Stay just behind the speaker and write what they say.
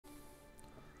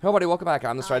Hello, buddy. Welcome back.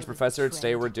 I'm the Strides Professor.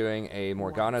 Today we're doing a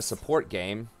Morgana support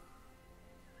game.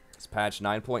 It's patch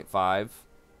 9.5.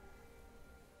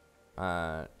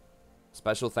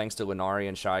 Special thanks to Linari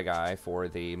and Shy Guy for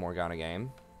the Morgana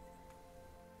game.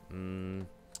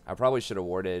 I probably should have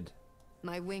awarded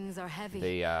my wings are heavy,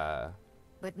 the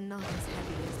but not as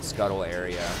heavy as scuttle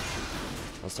area.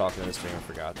 I was talking to the stream, I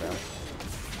forgot though.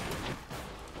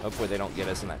 Hopefully they don't get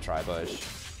us in that tri-bush.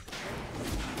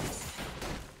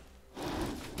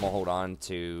 I'm gonna hold on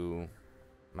to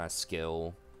my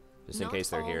skill just in case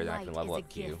they're here, then I can level up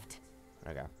Q.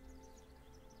 Okay.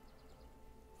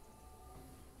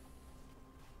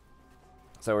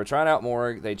 So we're trying out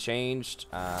Morg. They changed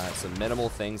some minimal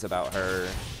things about her.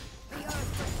 The earth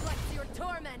reflects your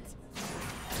torment.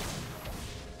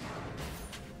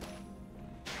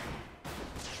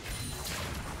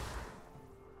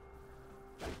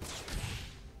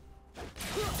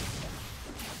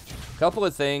 Couple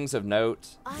of things of note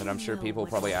that I'm sure people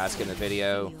probably ask in the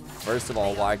video. First of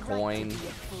all, why coin?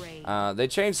 They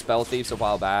changed Spell Thieves a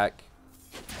while back.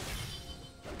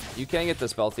 You can get the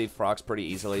Spell Thief procs pretty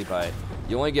easily, but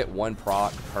you only get one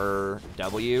proc per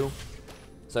W.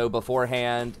 So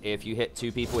beforehand, if you hit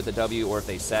 2 people with the W, or if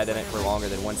they sat in it for longer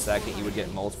than 1 second, you would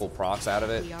get multiple procs out of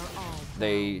it.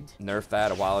 They nerfed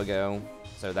that a while ago,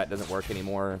 so that doesn't work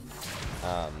anymore.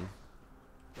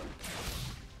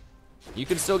 You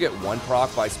can still get 1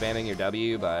 proc by spamming your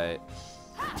W, but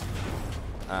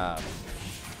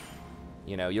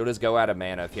you know, you'll just go out of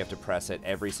mana if you have to press it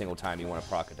every single time you want to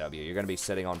proc a W. You're going to be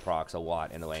sitting on procs a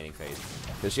lot in the laning phase.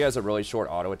 Because she has a really short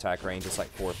auto attack range, it's like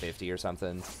 450 or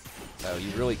something. So you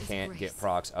really can't get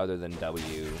procs other than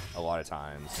W a lot of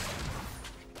times.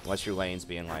 Unless your lane's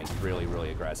being like really,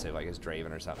 really aggressive, like it's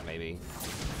Draven or something maybe.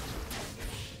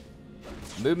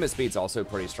 Movement speed's also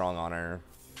pretty strong on her.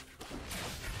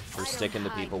 For sticking to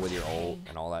people with your ult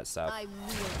and all that stuff.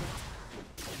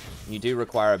 You do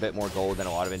require a bit more gold than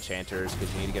a lot of enchanters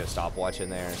because you need to get a stopwatch in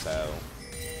there, so.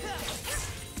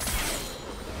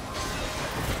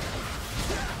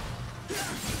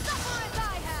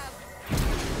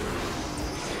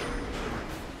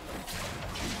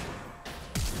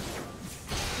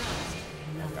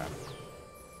 Okay.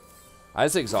 I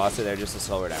just exhausted there just to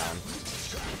slow her down.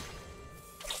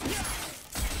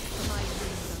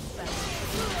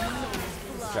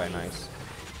 Okay, nice.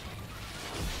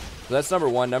 So that's number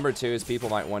 1. Number 2 is people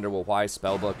might wonder, well, why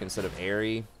Spellbook instead of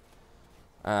Airy?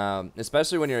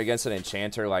 Especially when you're against an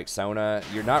enchanter like Sona,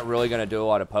 you're not really going to do a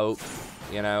lot of poke.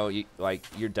 You know, like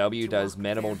your W does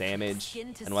minimal damage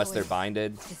unless they're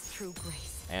binded.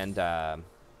 And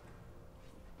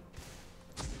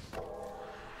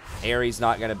Airy's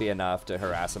not going to be enough to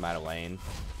harass them out of lane.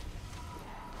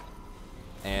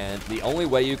 And the only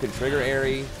way you can trigger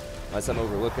Airy, unless I'm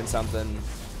overlooking something,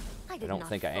 I don't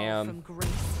think I am,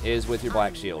 is with your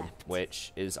Black Shield,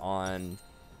 which is on,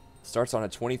 starts on a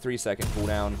 23-second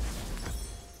cooldown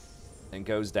and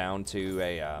goes down to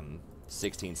a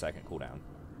 16-second cooldown.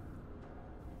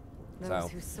 So,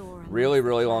 really,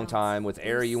 really long time. With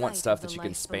Airy, you want stuff that you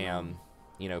can spam,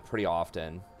 you know, pretty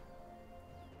often.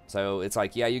 So, it's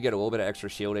like, yeah, you get a little bit of extra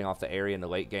shielding off the Airy in the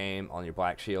late game on your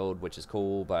Black Shield, which is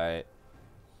cool, but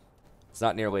it's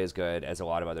not nearly as good as a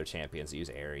lot of other champions that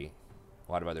use Airy.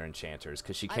 A lot of other enchanters,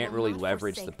 because she can't really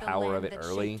leverage the power of it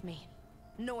early,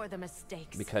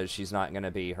 because she's not going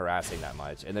to be harassing that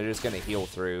much, and they're just going to heal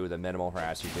through the minimal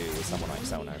harass you do with someone like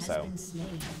Sona. So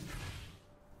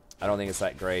I don't think it's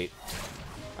that great.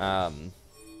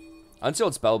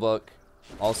 Unsealed Spellbook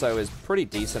also is pretty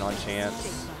decent on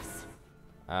chance.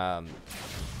 Kind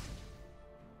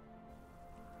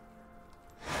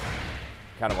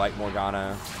of like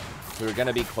Morgana. We're going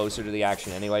to be closer to the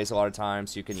action anyways a lot of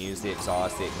times, so you can use the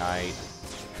exhaust, the ignite,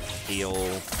 heal.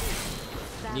 You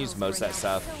can use most of that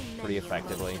stuff pretty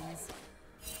effectively.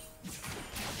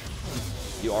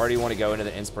 You already want to go into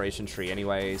the inspiration tree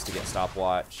anyways to get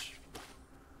stopwatch,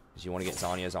 because you want to get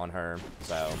Zhonya's on her,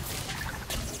 so.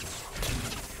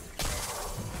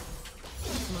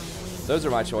 Those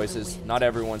are my choices. Not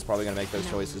everyone's probably going to make those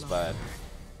choices, but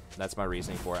that's my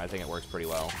reasoning for it. I think it works pretty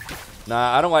well.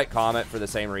 Nah, I don't like Comet for the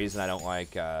same reason I don't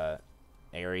like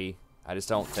Airy. I just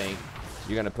don't think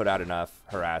you're going to put out enough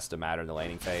harass to matter in the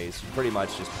laning phase. You pretty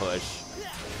much just push.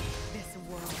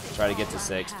 Try to get to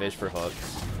 6, fish for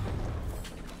hooks.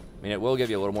 I mean, it will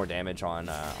give you a little more damage on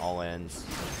all ends.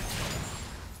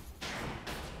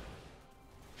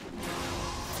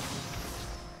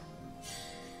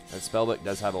 That Spellbook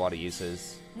does have a lot of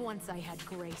uses. Once I had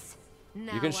grace.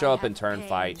 You can show up in turn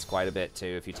fights quite a bit too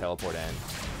if you teleport in.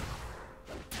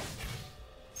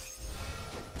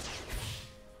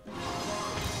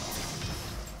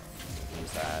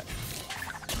 Use that.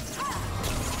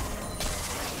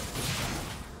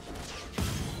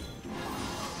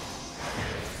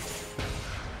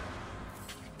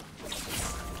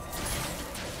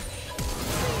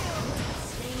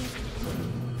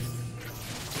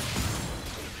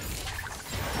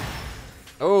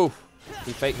 Oh,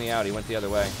 he faked me out. He went the other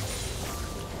way.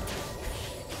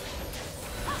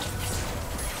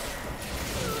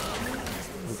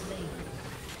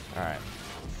 Alright.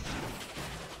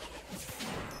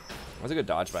 That was a good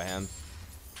dodge by him.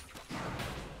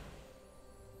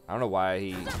 I don't know why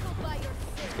he's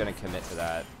going to commit to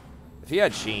that. If he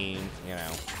had Sheen, you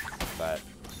know, but...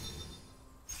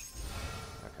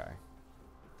 Okay.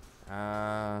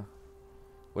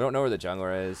 We don't know where the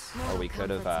jungler is, or we could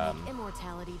have,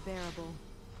 immortality bearable.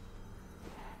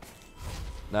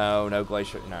 No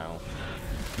glacial, no.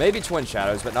 Maybe Twin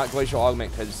Shadows, but not Glacial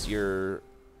Augment, because you're...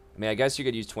 I mean, I guess you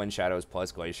could use Twin Shadows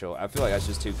plus Glacial. I feel like that's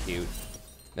just too cute.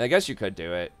 I mean, I guess you could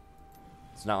do it.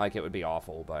 It's not like it would be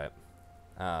awful, but...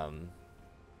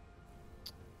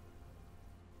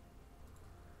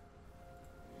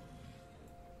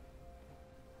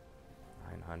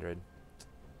 900.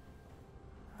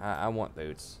 I want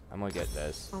boots. I'm gonna get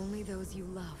this. Only those you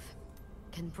love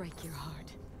can break your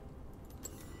heart.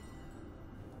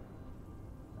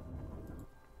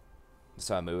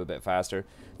 So I move a bit faster.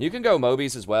 You can go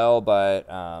Mobies as well, but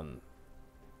I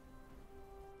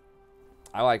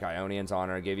like Ionian's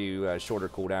Honor. Give you a shorter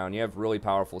cooldown. You have really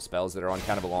powerful spells that are on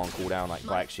kind of a long cooldown, like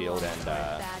Black Shield and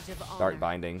Dark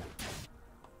Binding.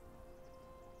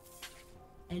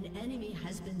 An enemy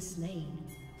has been slain.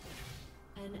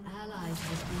 An ally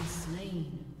has been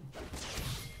slain.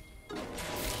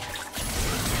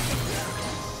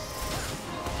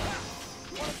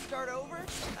 Want to start over?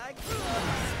 I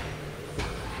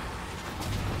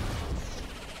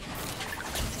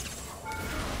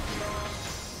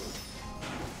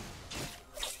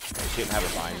Shouldn't have a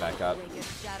bind back up.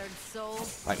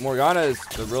 Like, Morgana is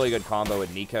a really good combo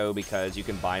with Nico because you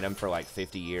can bind him for like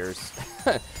 50 years.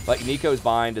 Like, Nico's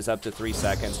bind is up to 3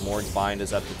 seconds, Morg's bind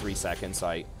is up to 3 seconds.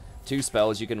 Like, 2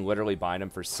 spells, you can literally bind him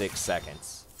for 6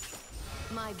 seconds.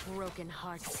 My broken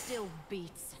heart still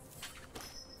beats.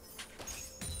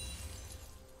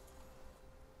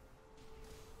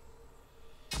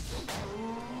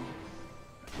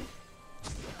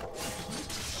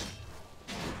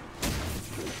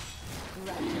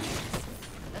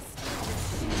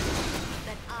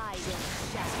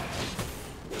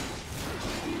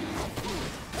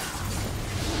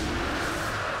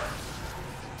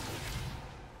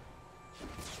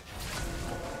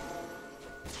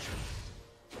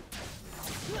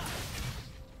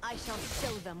 I shall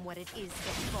show them what it is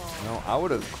to fall. No, I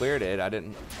would have cleared it. I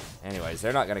didn't. Anyways,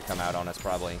 they're not going to come out on us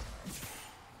probably.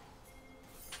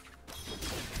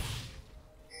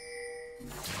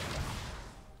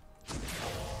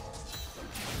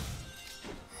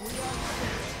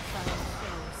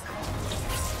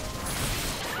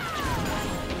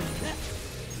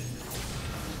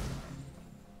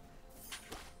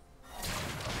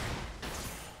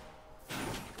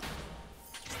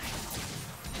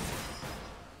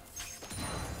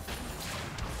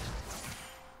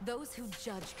 Those who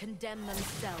judge condemn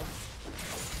themselves.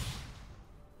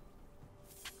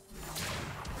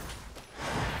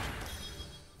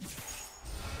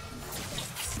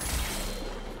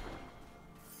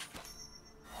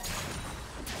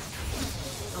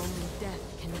 Only death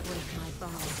can break my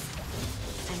bones.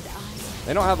 And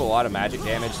They don't have a lot of magic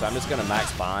damage, so I'm just going to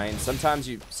max bind. Sometimes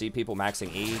you see people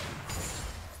maxing E.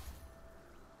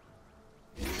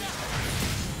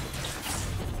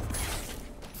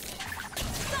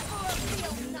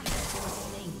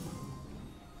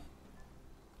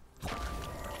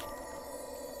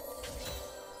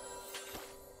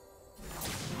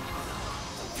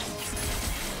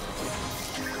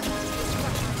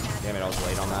 Damn it, I was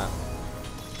late on that.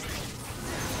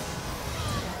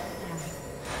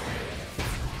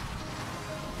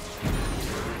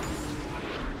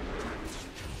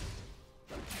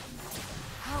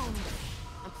 home,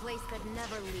 a place that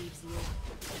never leaves you.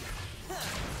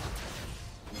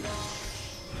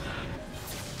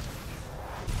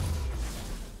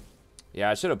 Yeah,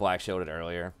 I should have black shielded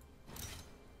earlier.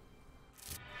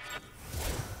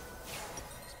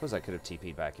 Suppose I could have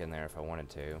TP'd back in there if I wanted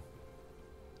to.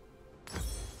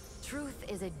 Truth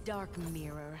is a dark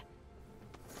mirror.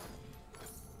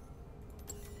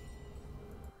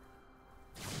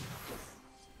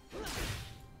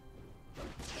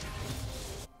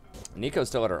 Nico's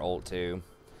still at her ult too.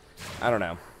 I don't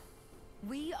know.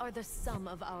 We are the sum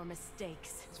of our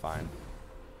mistakes. It's fine.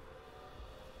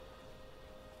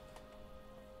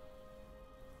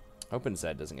 Hoping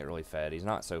Zed doesn't get really fed. He's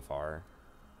not so far.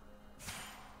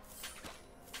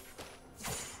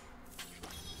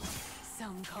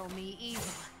 Some call me evil.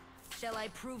 Shall I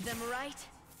prove them right?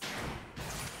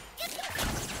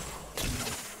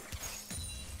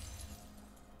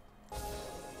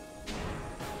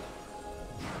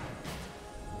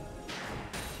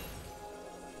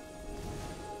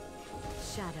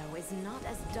 is not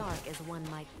as dark as one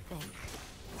might think.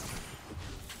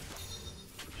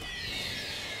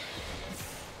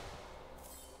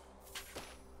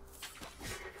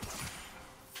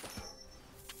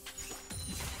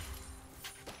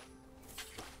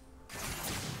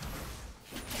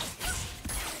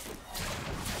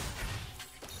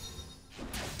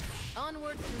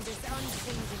 Onward through this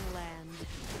unchanging land.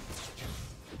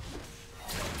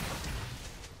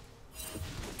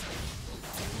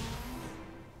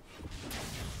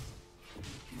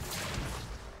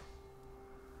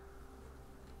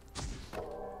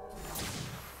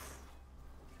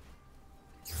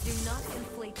 Do not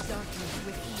inflate darkness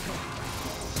with evil.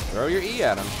 Throw your E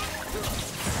at him.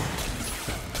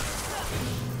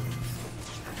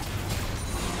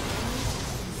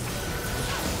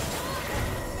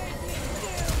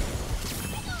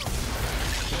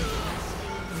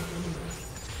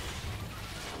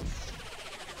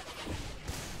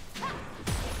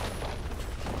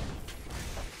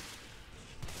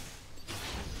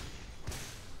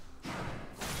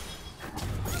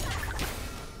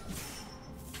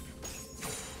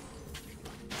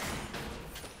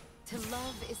 To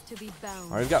love is to be bound.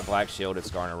 Alright, we've got Black Shield if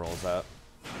Skarner rolls up.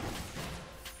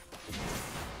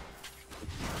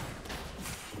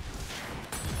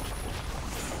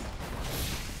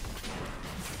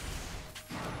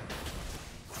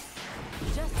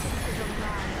 Justice is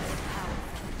alive and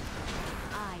powerful.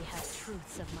 I have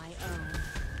truths of my own.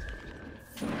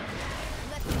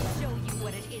 Let me show you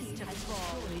what it is to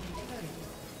fall.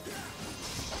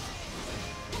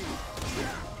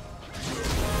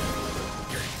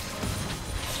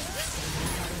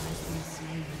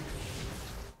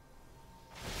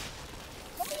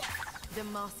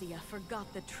 Demacia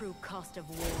forgot the true cost of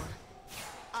war.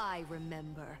 I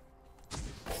remember.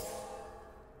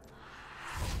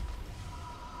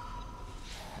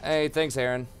 Hey, thanks,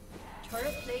 Aaron.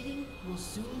 Turret plating will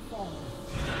soon fall.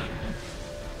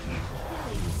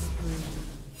 Killing spree.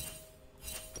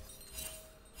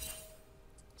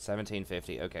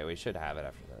 1750. Okay, we should have it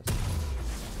after this.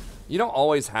 You don't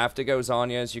always have to go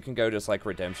Zanya's. You can go just like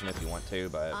Redemption if you want to,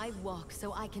 but I walk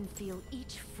so I can feel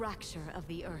each fracture of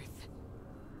the earth.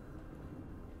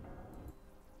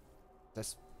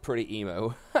 that's pretty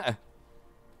emo.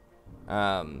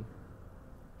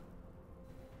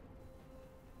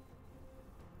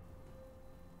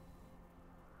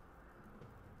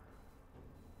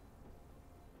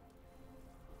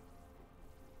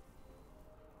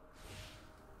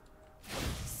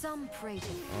 Some pray to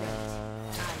fate.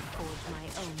 I forge my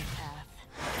own path.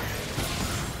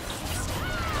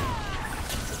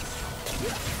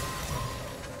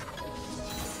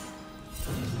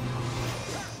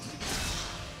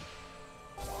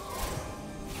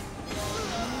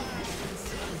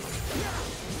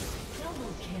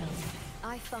 Double kill.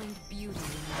 I find beauty in the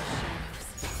shadows.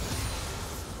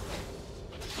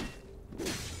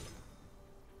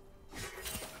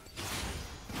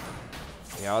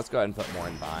 Yeah, let's go ahead and put more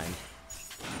in bind.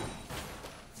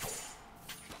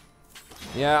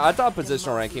 Yeah, I thought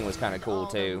positional ranking was kind of cool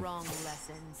too.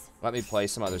 Let me play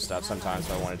some other stuff sometimes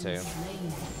if I wanted to.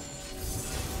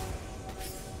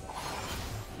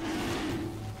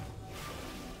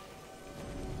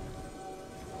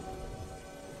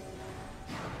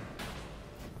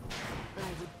 I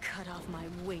would cut off my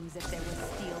wings if there was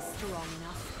steel strong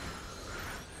enough.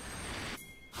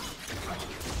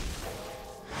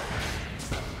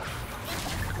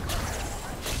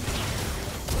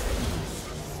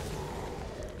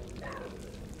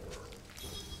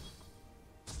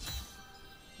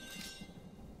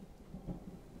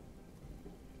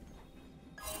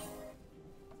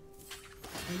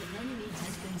 An enemy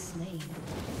has been slain.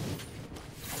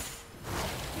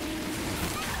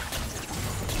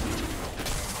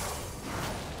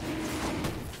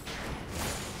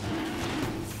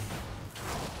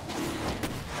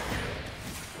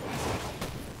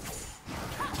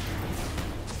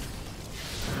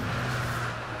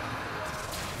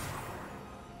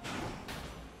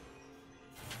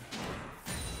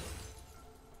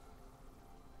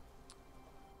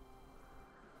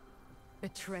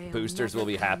 Betrayal Boosters never will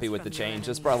be happy comes with the from your change.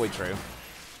 That's enemies. probably true.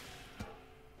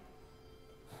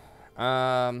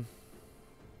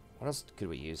 What else could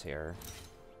we use here?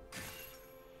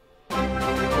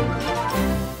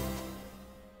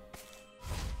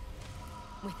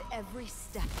 With every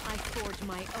step, I forge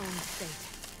my own fate.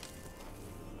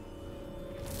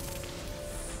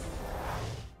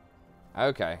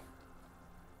 Okay.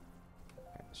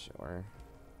 Sure.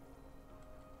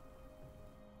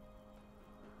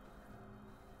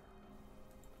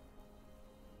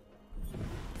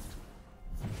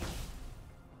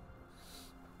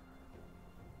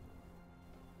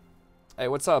 Hey,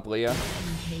 what's up, Leah?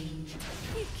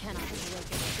 You cannot break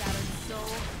a shattered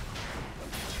soul.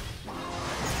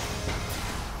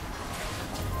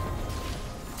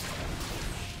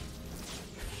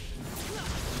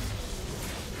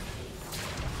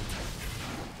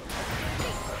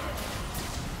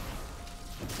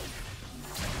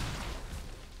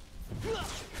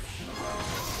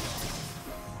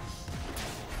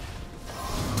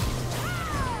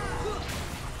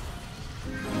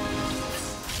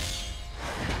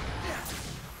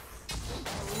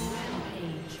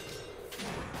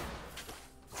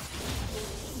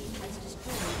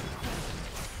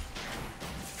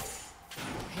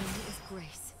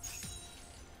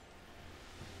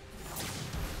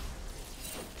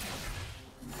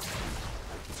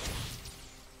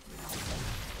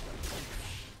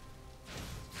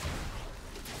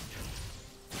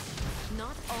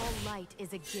 Not all light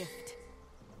is a gift.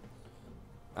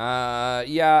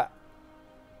 Yeah.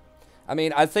 I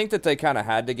mean, I think that they kind of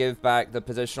had to give back the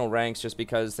positional ranks just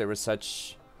because there was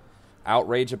such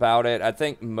outrage about it. I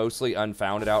think mostly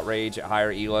unfounded outrage at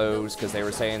higher elos because they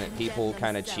were saying that people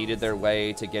kind of cheated their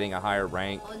way to getting a higher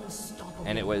rank,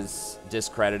 and it was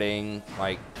discrediting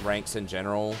like ranks in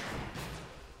general.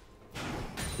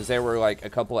 Because there were like a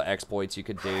couple of exploits you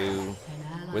could do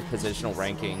with positional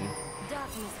ranking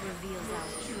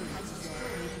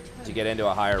to get into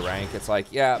a higher rank. It's like,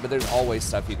 yeah, but there's always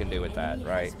stuff you can do with that,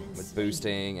 right? With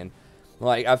boosting and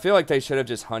like, I feel like they should have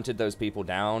just hunted those people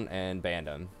down and banned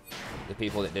them. The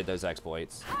people that did those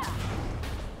exploits.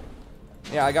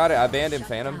 Yeah, I got it. I banned him,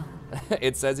 Phantom.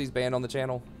 It says he's banned on the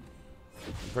channel.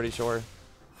 I'm pretty sure.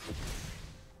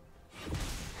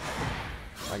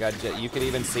 I got. You could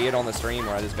even see it on the stream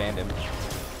where I just banned him.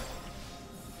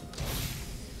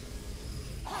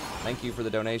 Thank you for the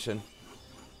donation.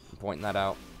 I'm pointing that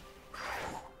out.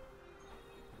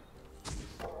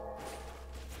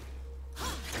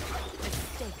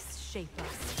 Mistakes shape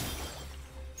us.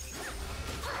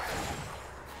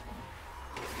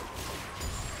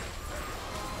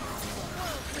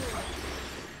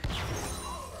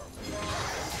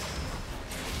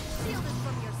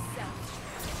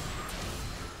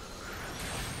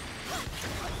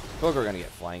 I feel like we're gonna get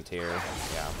flanked here.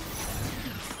 Yeah.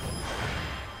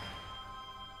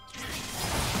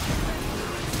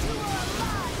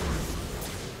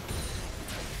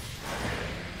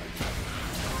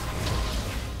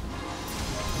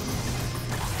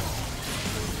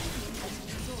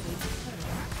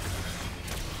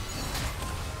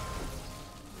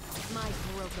 My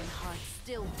broken heart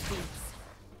still beats.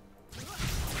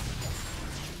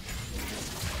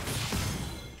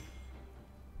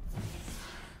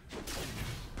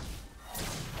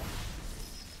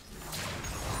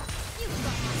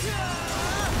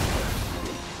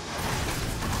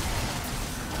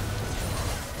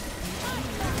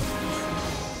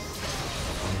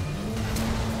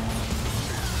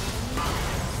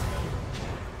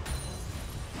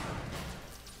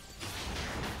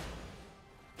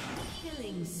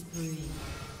 Killing spree.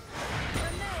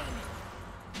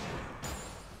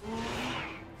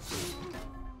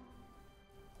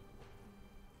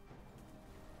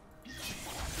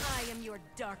 I am your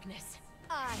darkness.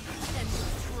 I am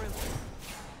your truth.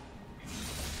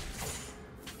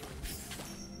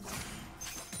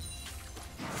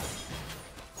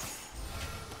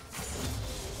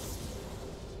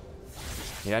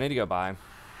 Yeah, I need to go by.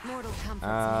 Mortal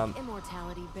comforts make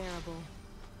immortality bearable.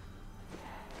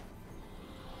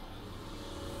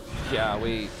 Yeah,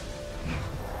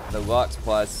 the Lux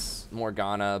plus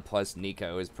Morgana plus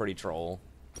Nico is pretty troll.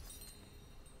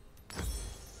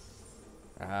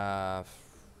 Yeah,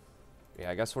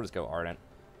 I guess we'll just go Ardent.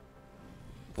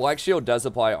 Black Shield does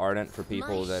apply Ardent for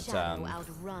people that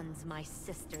outruns my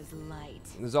sister's light.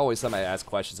 There's always somebody that asks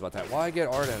questions about that. Why get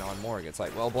Ardent on Morg? It's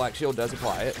like, well, Black Shield does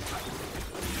apply it.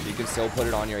 You can still put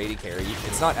it on your AD carry.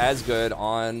 It's not as good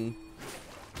on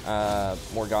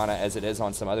Morgana as it is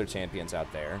on some other champions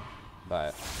out there,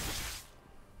 but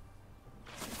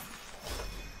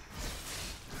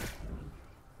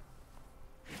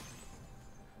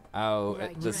oh,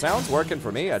 the sound's working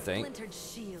for me, I think.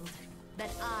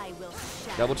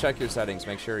 Double check your settings,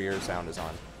 make sure your sound is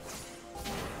on.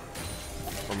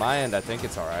 From my end, I think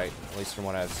it's alright, at least from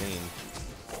what I've seen.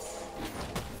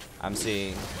 I'm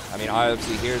seeing, I mean, I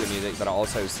obviously hear the music, but I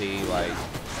also see, like,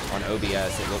 on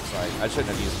OBS, it looks like, I shouldn't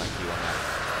have used my Q on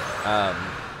that.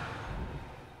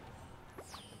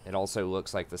 It also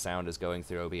looks like the sound is going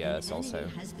through OBS also.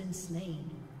 Has been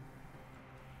slain.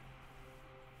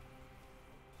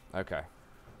 Okay.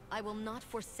 I will not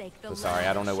forsake the So sorry,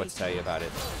 I don't know what to tell you about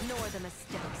it. Nor the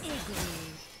mistakes.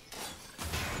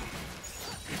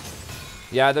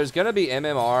 Yeah, there's going to be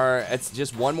MMR. It's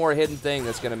just one more hidden thing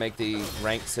that's going to make the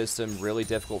ranked system really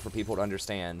difficult for people to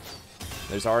understand.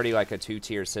 There's already like a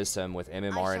 2-tier system with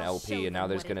MMR and LP, and now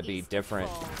there's going to be different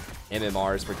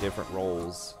MMRs for different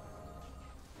roles.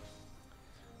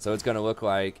 So it's going to look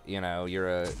like, you know,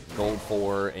 you're a gold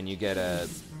 4 and you get a,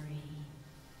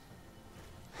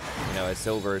 you know, a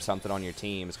silver or something on your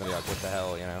team. It's going to be like, what the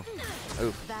hell, you know?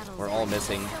 Oof, we're all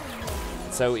missing.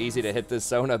 It's so easy to hit this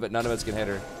Sona, but none of us can hit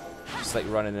her. Just like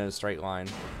running in a straight line.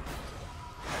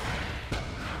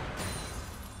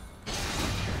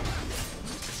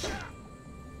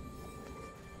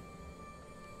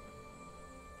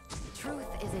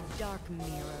 Truth is a dark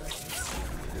mirror.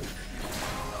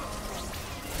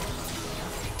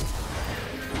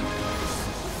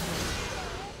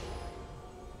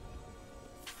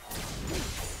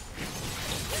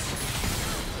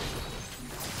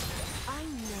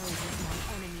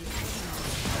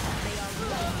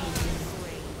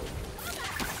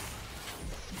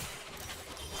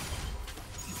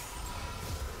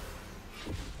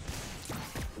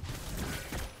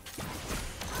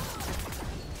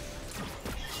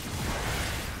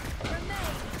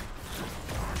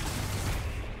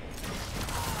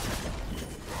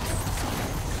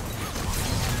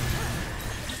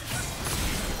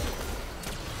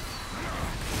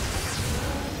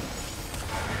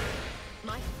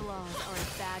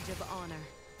 Of honor.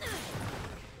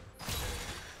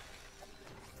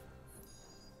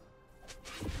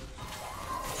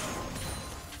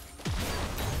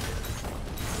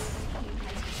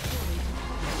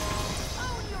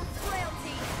 Own your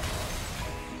frailty.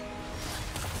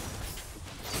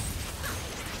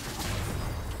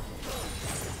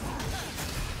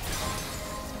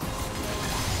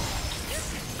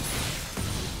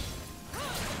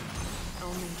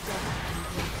 Only death can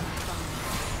break my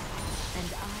bonds, and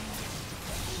I.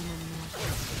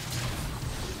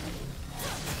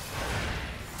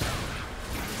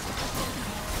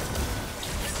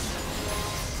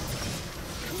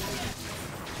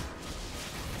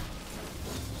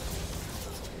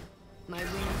 My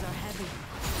wings are heavy,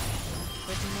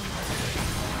 but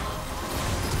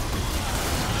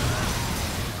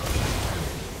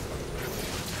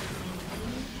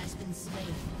Has been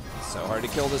slain. So hard to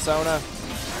kill the Sona.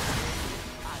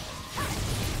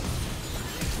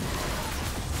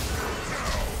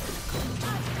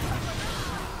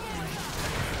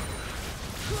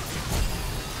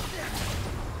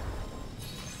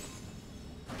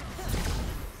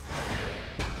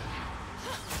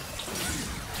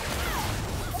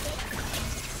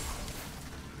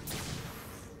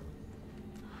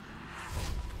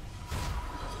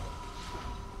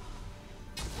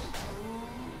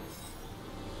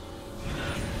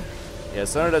 Yeah,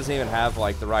 Sona doesn't even have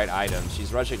like the right items.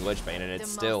 She's rushing Lichbane, and it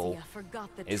still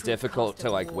is difficult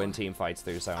to like win team fights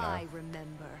through Sona. I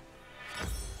remember.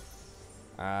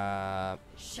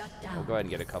 Shut down. We'll go ahead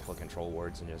and get a couple of control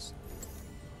wards and just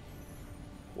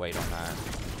wait on that.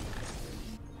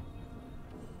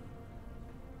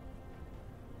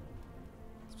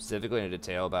 Specifically in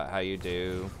detail about how you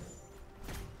do.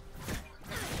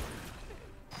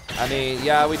 I mean,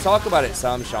 yeah, we talk about it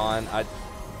some, Sean.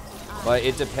 But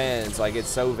it depends. Like, it's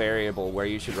so variable where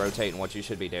you should rotate and what you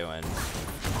should be doing.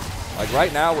 Like,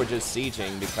 right now we're just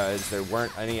sieging because there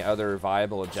weren't any other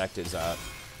viable objectives up.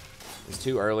 It's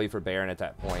too early for Baron at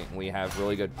that point, and we have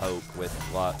really good poke with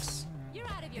Lux,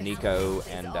 Nico,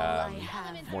 and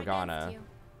Morgana.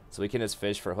 So we can just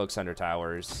fish for hooks under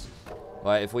towers.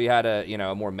 But if we had a, you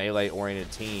know, a more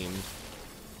melee-oriented team,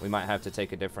 we might have to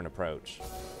take a different approach.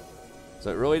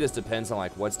 So it really just depends on,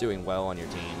 like, what's doing well on your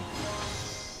team.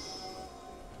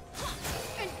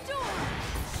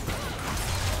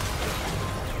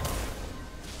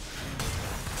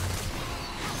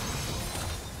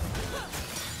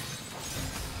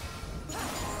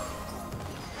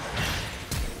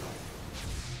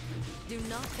 Do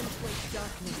not conflate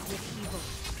darkness with evil.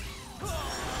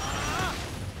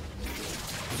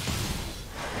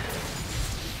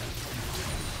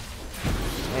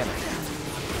 Damn it.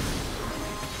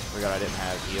 Forgot I didn't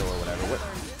have heal or whatever. What?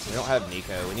 We don't have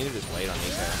Nico. We need to just wait on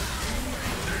Nico.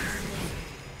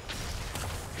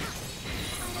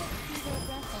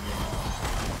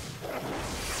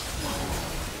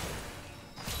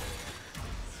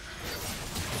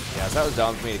 Yeah, so that was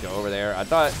dumb for me to go over there. I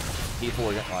thought people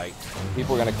were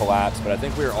gonna collapse, but I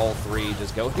think we were all three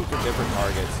just going for different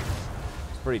targets.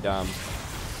 It's pretty dumb.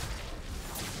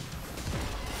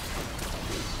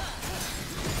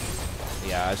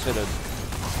 Yeah, I should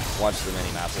have watched the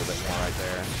mini map a little bit more right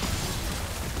there.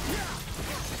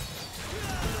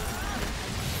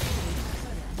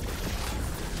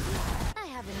 I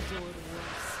have endured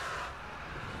worse.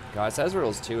 God,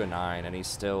 Ezreal's 2 and 9, and he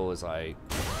still is like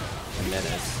a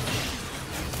menace.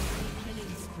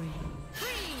 Killing spree.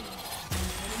 An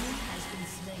enemy has been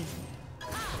slain.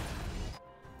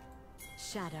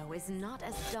 Shadow is not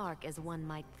as dark as one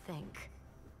might think.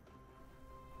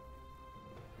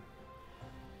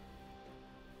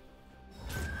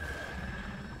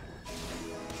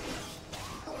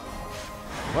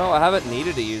 Well, I haven't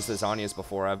needed to use this Anya's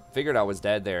before. I figured I was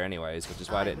dead there anyways, which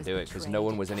is why I didn't do it, because no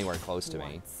one was anywhere close to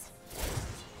me.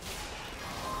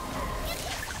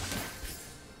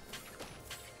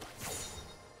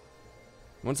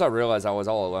 Once I realized I was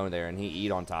all alone there and he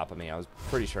eat on top of me, I was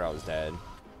pretty sure I was dead.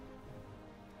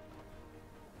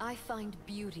 I find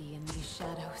beauty in these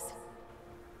shadows.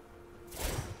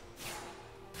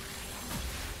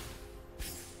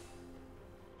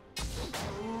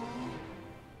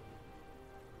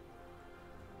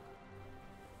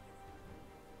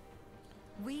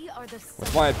 We are the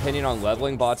What's my opinion on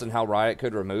leveling bots and how Riot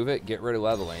could remove it? Get rid of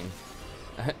leveling.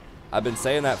 I've been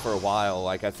saying that for a while.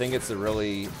 Like, I think it's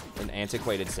an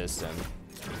antiquated system.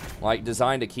 Like,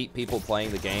 designed to keep people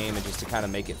playing the game and just to kind of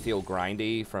make it feel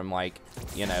grindy from, like,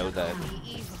 you know, the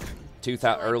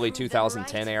early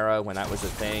 2010 era when that was a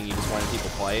thing. You just wanted people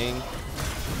playing.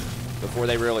 Before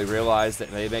they really realized that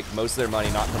they make most of their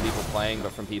money not from people playing,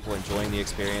 but from people enjoying the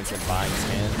experience and buying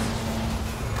skins.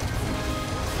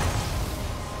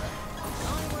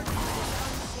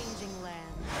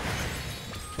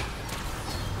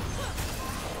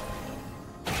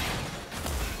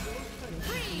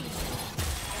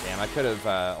 I could have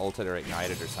ulted or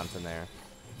ignited or something there.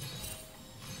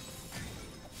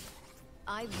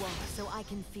 I walk so I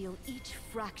can feel each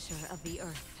fracture of the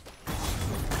earth.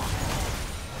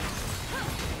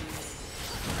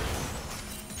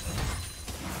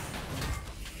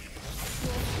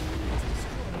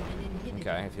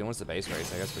 Okay, if he wants the base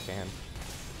race, I guess we can.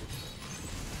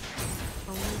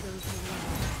 Only those who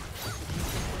love.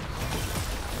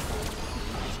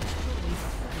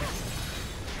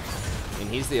 I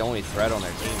mean, he's the only threat on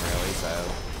their team, really, so...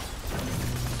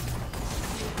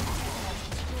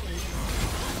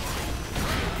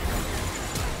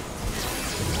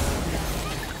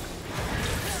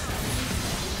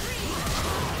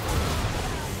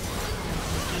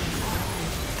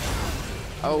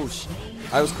 Oh,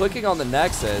 I was clicking on the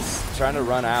Nexus, trying to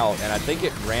run out, and I think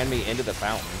it ran me into the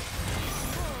fountain.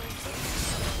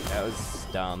 That was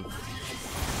dumb.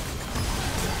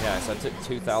 Yeah, so I took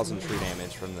 2,000 true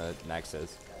damage from the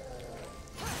Nexus.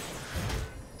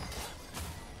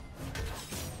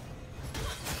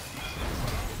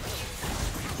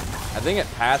 I think it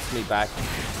pathed me back.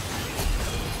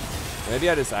 Maybe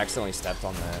I just accidentally stepped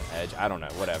on the edge. I don't know.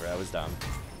 Whatever. That was dumb.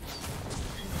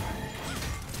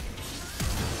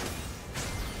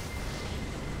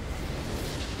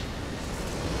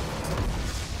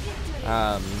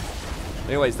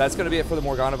 Anyways, that's going to be it for the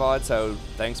Morgana VOD, so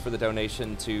thanks for the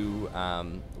donation to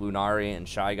Lunari and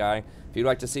Shy Guy. If you'd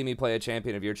like to see me play a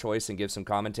champion of your choice and give some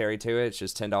commentary to it, it's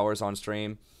just $10 on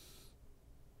stream.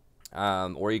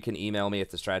 Or you can email me at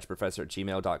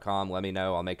thestrategyprofessor@gmail.com. Let me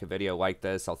know. I'll make a video like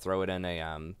this. I'll throw it in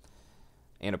a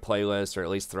playlist, or at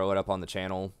least throw it up on the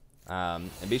channel. And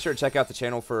be sure to check out the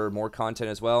channel for more content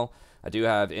as well. I do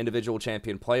have individual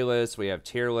champion playlists. We have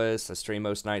tier lists. I stream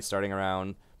most nights starting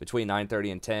around between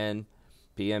 9:30 and 10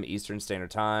 PM Eastern Standard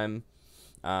Time.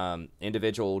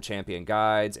 Individual champion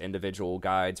guides, individual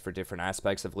guides for different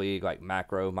aspects of League, like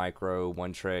macro, micro,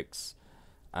 one tricks,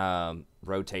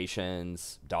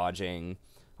 rotations, dodging,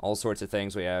 all sorts of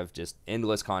things. We have just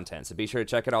endless content. So be sure to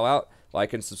check it all out.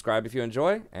 Like and subscribe if you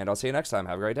enjoy, and I'll see you next time.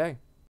 Have a great day.